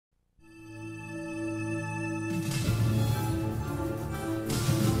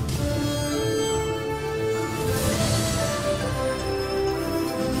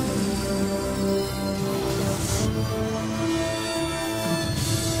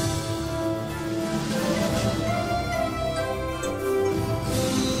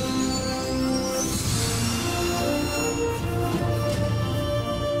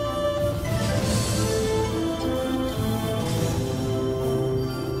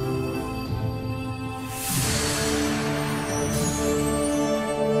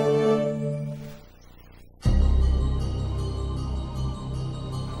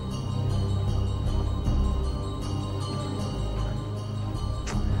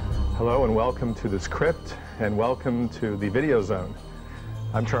Hello and welcome to the script and welcome to the Videozone.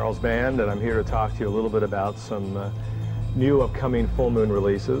 I'm Charles Band and I'm here to talk to you a little bit about some new upcoming full moon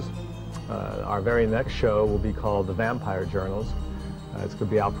releases. Our very next show will be called The Vampire Journals. It's going to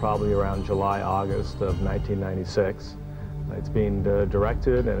be out probably around July, August of 1996. It's being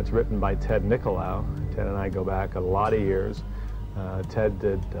directed and it's written by Ted Nicolau. Ted and I go back a lot of years. Ted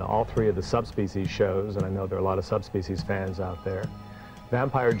did all three of the Subspecies shows, and I know there are a lot of Subspecies fans out there.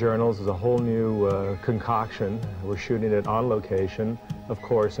 Vampire Journals is a whole new concoction. We're shooting it on location, of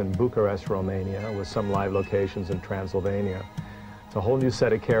course, in Bucharest, Romania, with some live locations in Transylvania. It's a whole new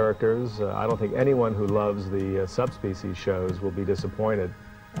set of characters. I don't think anyone who loves the Subspecies shows will be disappointed.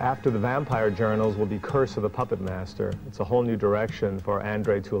 After the Vampire Journals will be Curse of the Puppet Master. It's a whole new direction for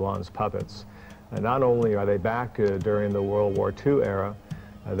André Toulon's puppets. Not only are they back during the World War II era,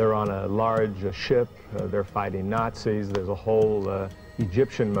 they're on a large ship, they're fighting Nazis, there's a whole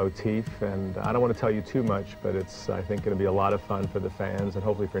Egyptian motif, and I don't want to tell you too much, but it's, I think, going to be a lot of fun for the fans and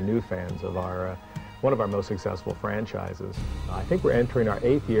hopefully for new fans of our one of our most successful franchises. I think we're entering our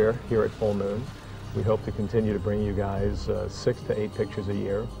 8th year here at Full Moon. We hope to continue to bring you guys 6 to 8 pictures a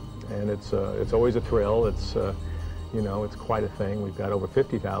year, and it's always a thrill. It's you know, it's quite a thing. We've got over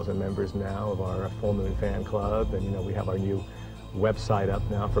 50,000 members now of our Full Moon fan club, and you know, we have our new website up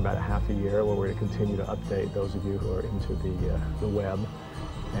now for about half a year, where we're going to continue to update those of you who are into the web.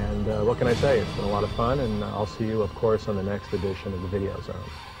 And what can I say? It's been a lot of fun, and I'll see you, of course, on the next edition of the Videozone.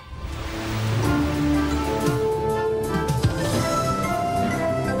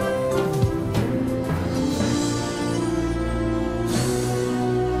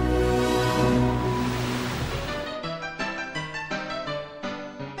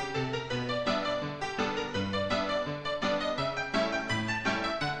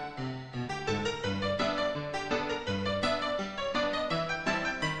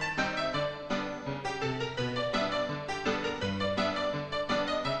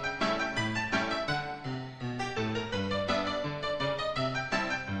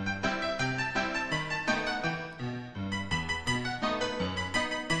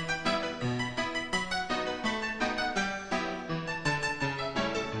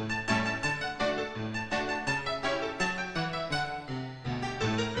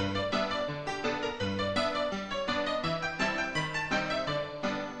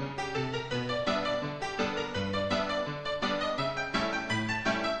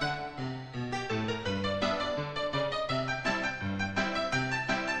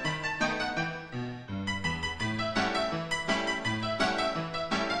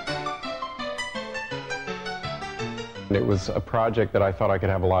 It was a project that I thought I could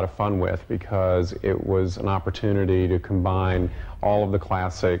have a lot of fun with because it was an opportunity to combine all of the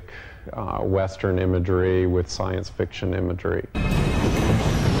classic Western imagery with science fiction imagery.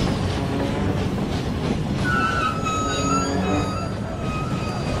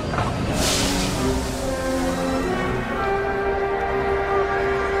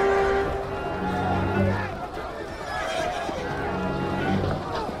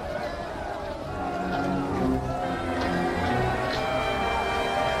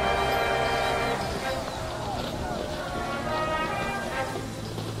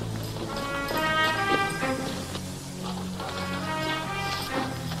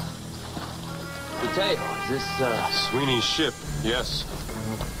 Is this, Sweeney's ship, yes.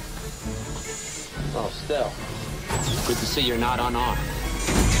 Oh, still. Good to see you're not unarmed.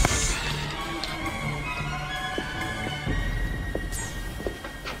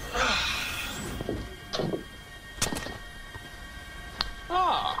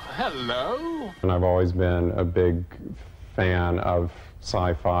 Ah, hello. And I've always been a big fan of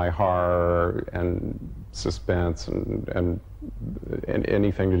sci-fi, horror, and suspense, and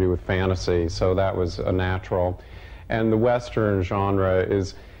anything to do with fantasy, so that was a natural. And the Western genre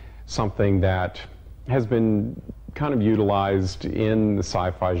is something that has been kind of utilized in the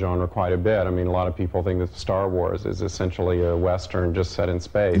sci-fi genre quite a bit. I mean, a lot of people think that Star Wars is essentially a Western just set in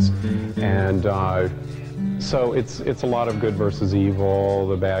space. And so it's a lot of good versus evil,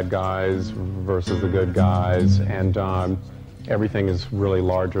 the bad guys versus the good guys, and everything is really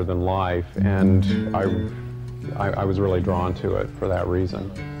larger than life, and I was really drawn to it for that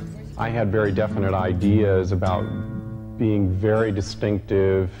reason. I had very definite ideas about being very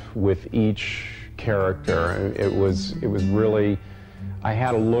distinctive with each character. It was really, I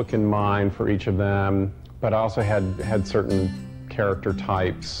had a look in mind for each of them, but I also had certain character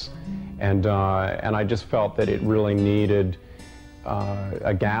types, and I just felt that it really needed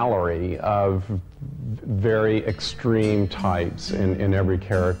a gallery of very extreme types in every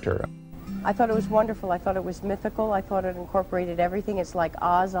character. I thought it was wonderful. I thought it was mythical. I thought it incorporated everything. It's like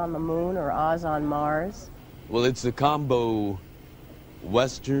Oz on the moon or Oz on Mars. Well, it's a combo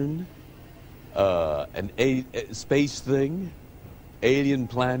Western, space thing, alien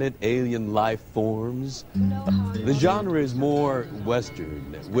planet, alien life forms. The genre is more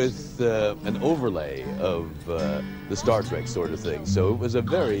Western with an overlay of the Star Trek sort of thing. So it was a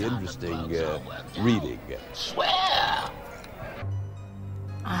very interesting reading. Swear!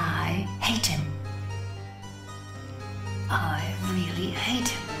 I hate him. I really hate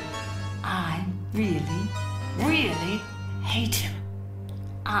him. I really, really hate him.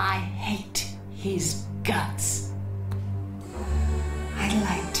 I hate his guts. I'd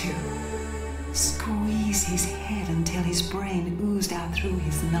like to squeeze his head until his brain oozed out through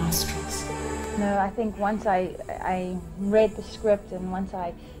his nostrils. No, I think once I read the script and once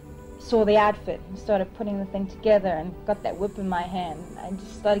I saw the outfit and started putting the thing together and got that whip in my hand, I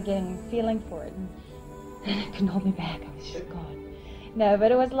just started getting a feeling for it. And it couldn't hold me back. I was just gone. No,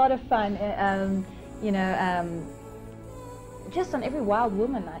 but it was a lot of fun. You know, just on every wild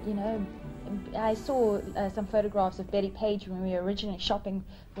woman, you know. I saw some photographs of Betty Page when we were originally shopping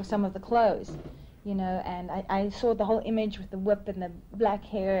for some of the clothes, you know, and I saw the whole image with the whip and the black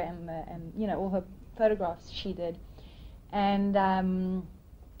hair and you know, all her photographs she did. And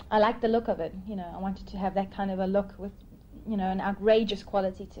I liked the look of it, you know. I wanted to have that kind of a look with, you know, an outrageous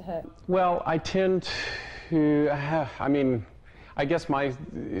quality to her. Well, I tend to have, I mean, I guess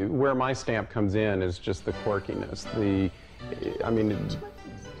where my stamp comes in is just the quirkiness. I mean,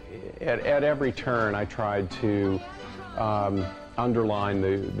 at every turn I tried to underline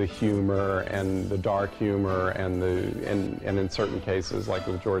the humor and the dark humor and in certain cases, like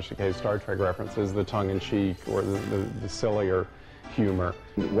with George Takei's Star Trek references, the tongue-in-cheek or the sillier humor.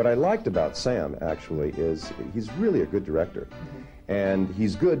 What I liked about Sam, actually, is he's really a good director. And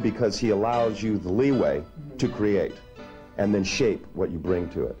he's good because he allows you the leeway to create and then shape what you bring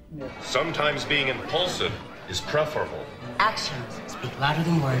to it. Sometimes being impulsive is preferable. Actions speak louder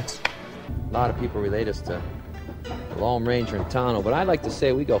than words. A lot of people relate us to the Lone Ranger and Tonto, but I'd like to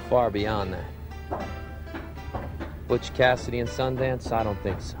say we go far beyond that. Butch Cassidy and Sundance? I don't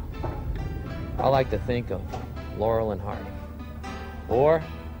think so. I like to think of Laurel and Hardy. Or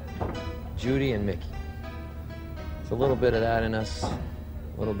Judy and Mickey. It's a little bit of that in us, a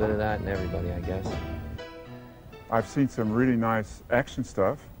little bit of that in everybody, I guess. I've seen some really nice action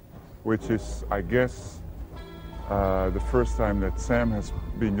stuff, which is, I guess, the first time that Sam has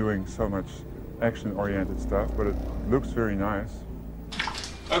been doing so much action-oriented stuff, but it looks very nice.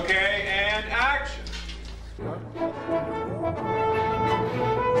 Okay, and action!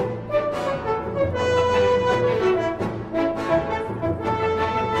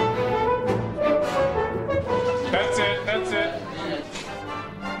 That's it, that's it.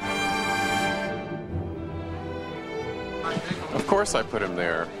 Of course I put him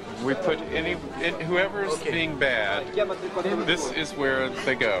there. We put whoever's being bad, this is where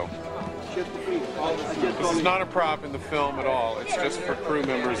they go. This is not a prop in the film at all. It's just for crew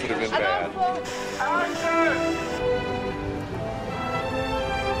members that have been bad.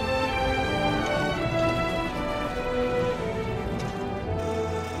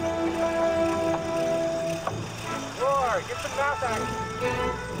 Roar, get some mouth action.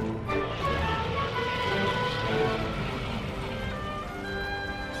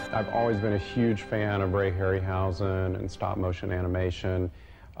 I've always been a huge fan of Ray Harryhausen and stop-motion animation,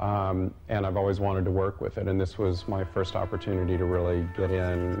 and I've always wanted to work with it, and this was my first opportunity to really get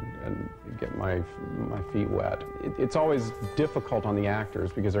in and get my feet wet. It's always difficult on the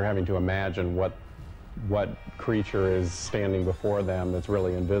actors because they're having to imagine what creature is standing before them that's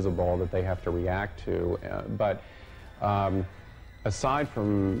really invisible that they have to react to, but aside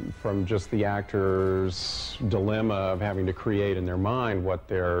from just the actor's dilemma of having to create in their mind what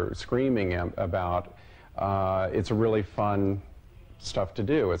they're screaming about, it's a really fun stuff to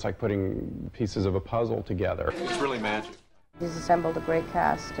do. It's like putting pieces of a puzzle together. It's really magic. He's assembled a great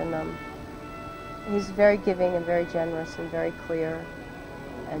cast, and he's very giving and very generous and very clear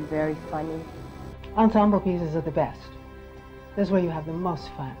and very funny. Ensemble pieces are the best. This is where you have the most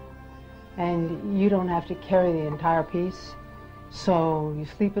fun. And you don't have to carry the entire piece. So you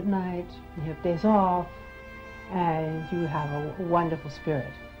sleep at night, you have days off, and you have a wonderful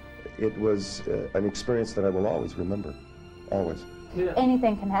spirit. It was an experience that I will always remember, always. Yeah.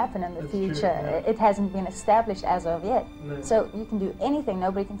 Anything can happen in the future. It hasn't been established as of yet. No. So you can do anything.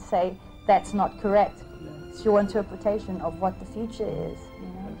 Nobody can say that's not correct. It's your interpretation of what the future is. You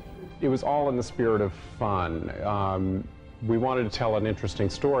know? It was all in the spirit of fun. We wanted to tell an interesting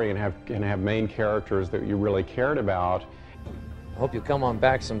story and have main characters that you really cared about. I hope you'll come on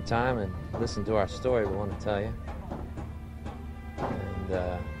back sometime and listen to our story we want to tell you. And,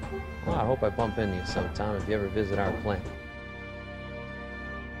 well, I hope I bump into you sometime if you ever visit our plant.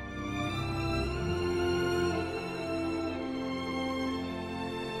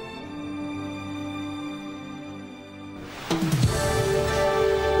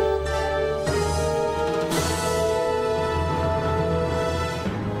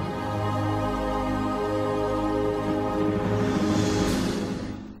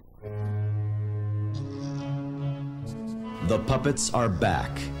 The puppets are back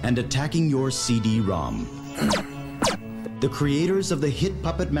and attacking your CD-ROM. The creators of the hit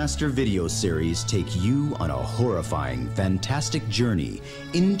Puppet Master video series take you on a horrifying, fantastic journey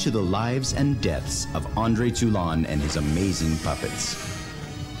into the lives and deaths of Andre Toulon and his amazing puppets.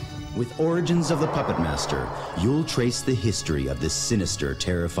 With Origins of the Puppet Master, you'll trace the history of this sinister,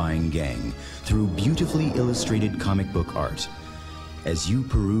 terrifying gang through beautifully illustrated comic book art. As you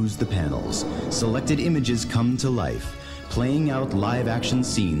peruse the panels, selected images come to life, playing out live-action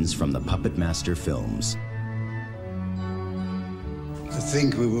scenes from the Puppet Master films. I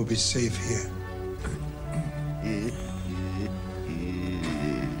think we will be safe here.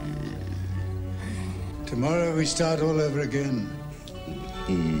 Tomorrow we start all over again.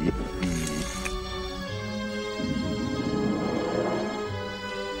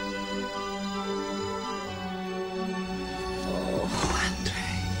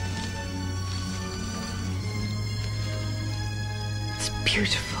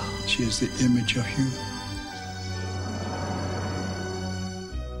 Beautiful. She is the image of you.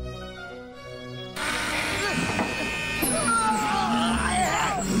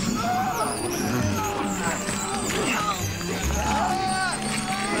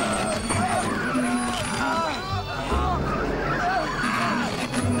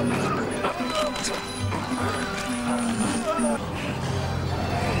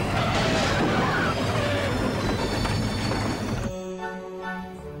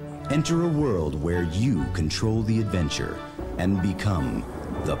 Enter a world where you control the adventure and become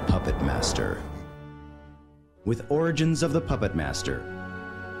the Puppet Master. With Origins of the Puppet Master.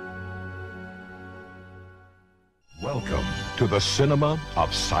 Welcome to the cinema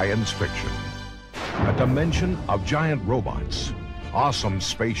of science fiction. A dimension of giant robots, awesome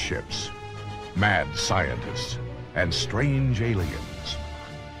spaceships, mad scientists, and strange aliens.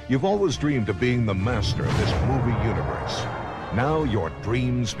 You've always dreamed of being the master of this movie universe. Now your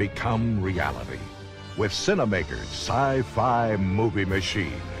dreams become reality with Cinemaker's Sci-Fi Movie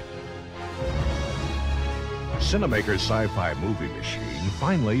Machine. Cinemaker's Sci-Fi Movie Machine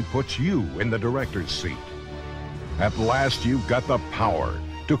finally puts you in the director's seat. At last, you've got the power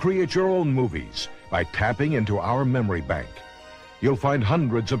to create your own movies by tapping into our memory bank. You'll find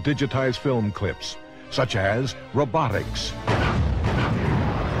hundreds of digitized film clips, such as robotics,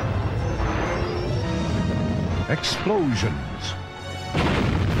 explosions,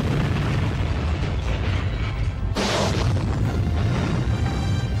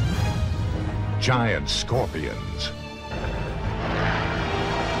 giant scorpions,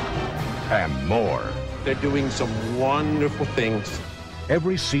 and more. They're doing some wonderful things.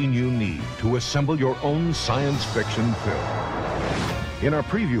 Every scene you need to assemble your own science fiction film. In our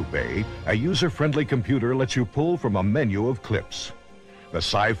preview bay, a user-friendly computer lets you pull from a menu of clips. The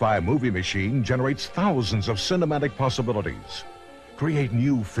Sci-Fi Movie Machine generates thousands of cinematic possibilities. Create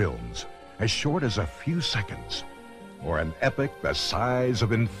new films as short as a few seconds, or an epic the size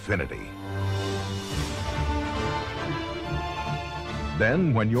of infinity.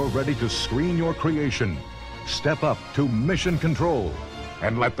 Then, when you're ready to screen your creation, step up to Mission Control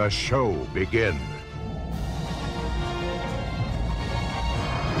and let the show begin.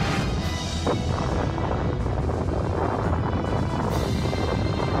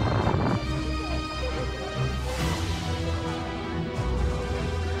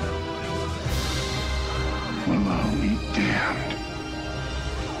 Well, I'll be damned.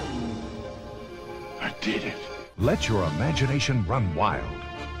 I did it. Let your imagination run wild.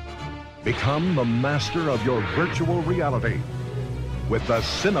 Become the master of your virtual reality with the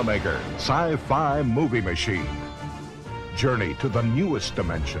Cinemaker Sci-Fi Movie Machine. Journey to the newest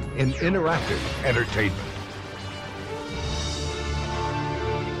dimension in interactive entertainment.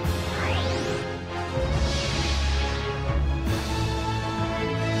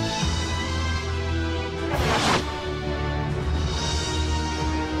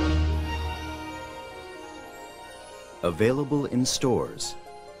 Available in stores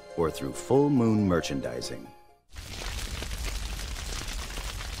or through Full Moon merchandising.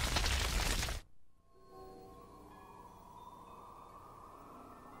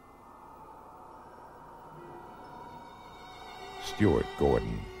 Stuart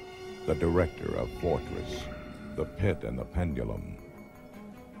Gordon, the director of Fortress, The Pit and the Pendulum,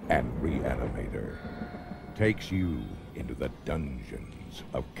 and Reanimator, takes you into the dungeons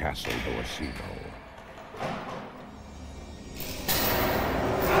of Castle Dorsino.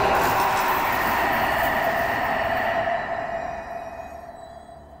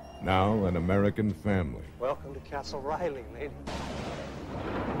 Now an American family Welcome to Castle Riley, lady.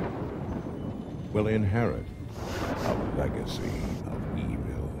 will inherit a legacy of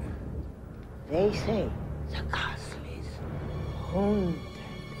evil. They say the castle is haunted.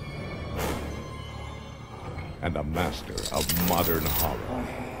 And a master of modern horror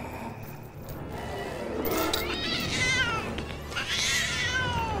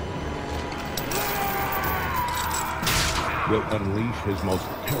will unleash his most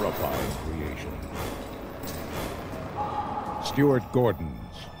terrifying creation. Stuart Gordon's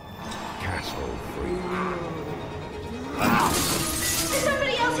Castle Freak. There's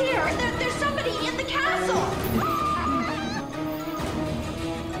somebody else here! There's somebody in the castle!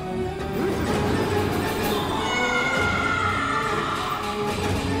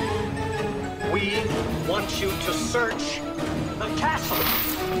 We want you to search the castle.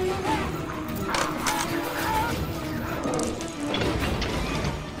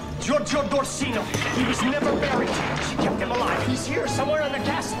 Giorgio Dorsino. He was never buried. She kept him alive. He's here somewhere in the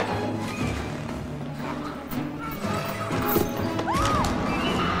castle.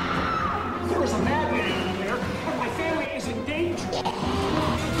 There is a madman in there, but my family is in danger.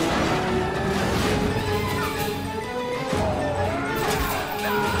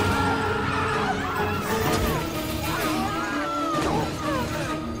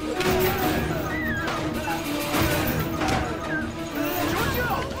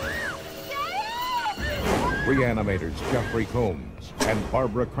 Reanimators Jeffrey Combs and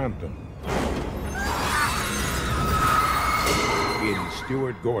Barbara Crampton in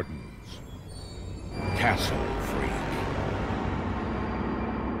Stuart Gordon's Castle Freak.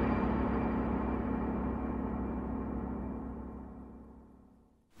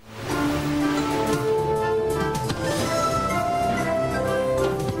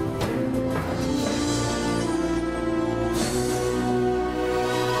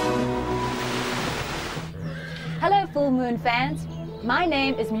 Hello, Full Moon fans. My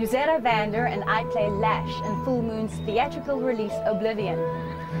name is Musetta Vander and I play Lash in Full Moon's theatrical release Oblivion.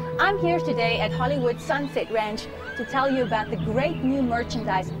 I'm here today at Hollywood Sunset Ranch to tell you about the great new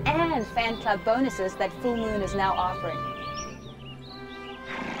merchandise and fan club bonuses that Full Moon is now offering.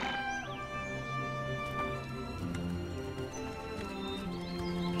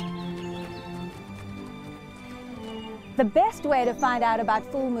 The best way to find out about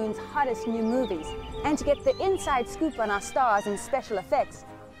Full Moon's hottest new movies and to get the inside scoop on our stars and special effects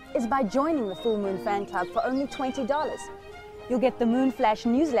is by joining the Full Moon Fan Club for only $20. You'll get the Moon Flash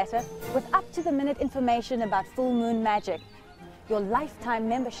newsletter with up-to-the-minute information about Full Moon magic. Your lifetime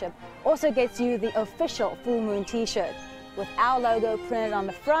membership also gets you the official Full Moon t-shirt with our logo printed on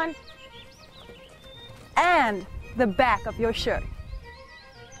the front and the back of your shirt.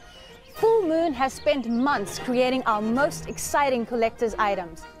 Full Moon has spent months creating our most exciting collector's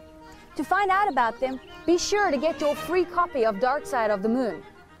items. To find out about them, be sure to get your free copy of Dark Side of the Moon.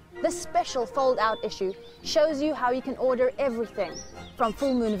 This special fold-out issue shows you how you can order everything, from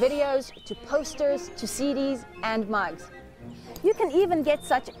Full Moon videos, to posters, to CDs and mugs. You can even get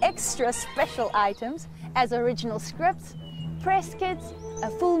such extra special items as original scripts, press kits, a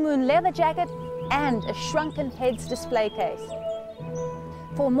Full Moon leather jacket, and a Shrunken Heads display case.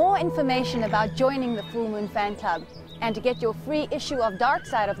 For more information about joining the Full Moon Fan Club and to get your free issue of Dark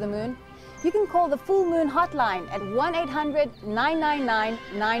Side of the Moon, you can call the Full Moon hotline at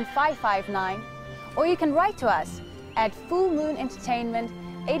 1-800-999-9559, or you can write to us at Full Moon Entertainment,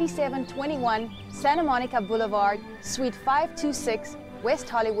 8721 Santa Monica Boulevard, Suite 526, West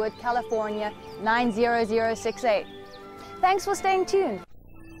Hollywood, California, 90068. Thanks for staying tuned.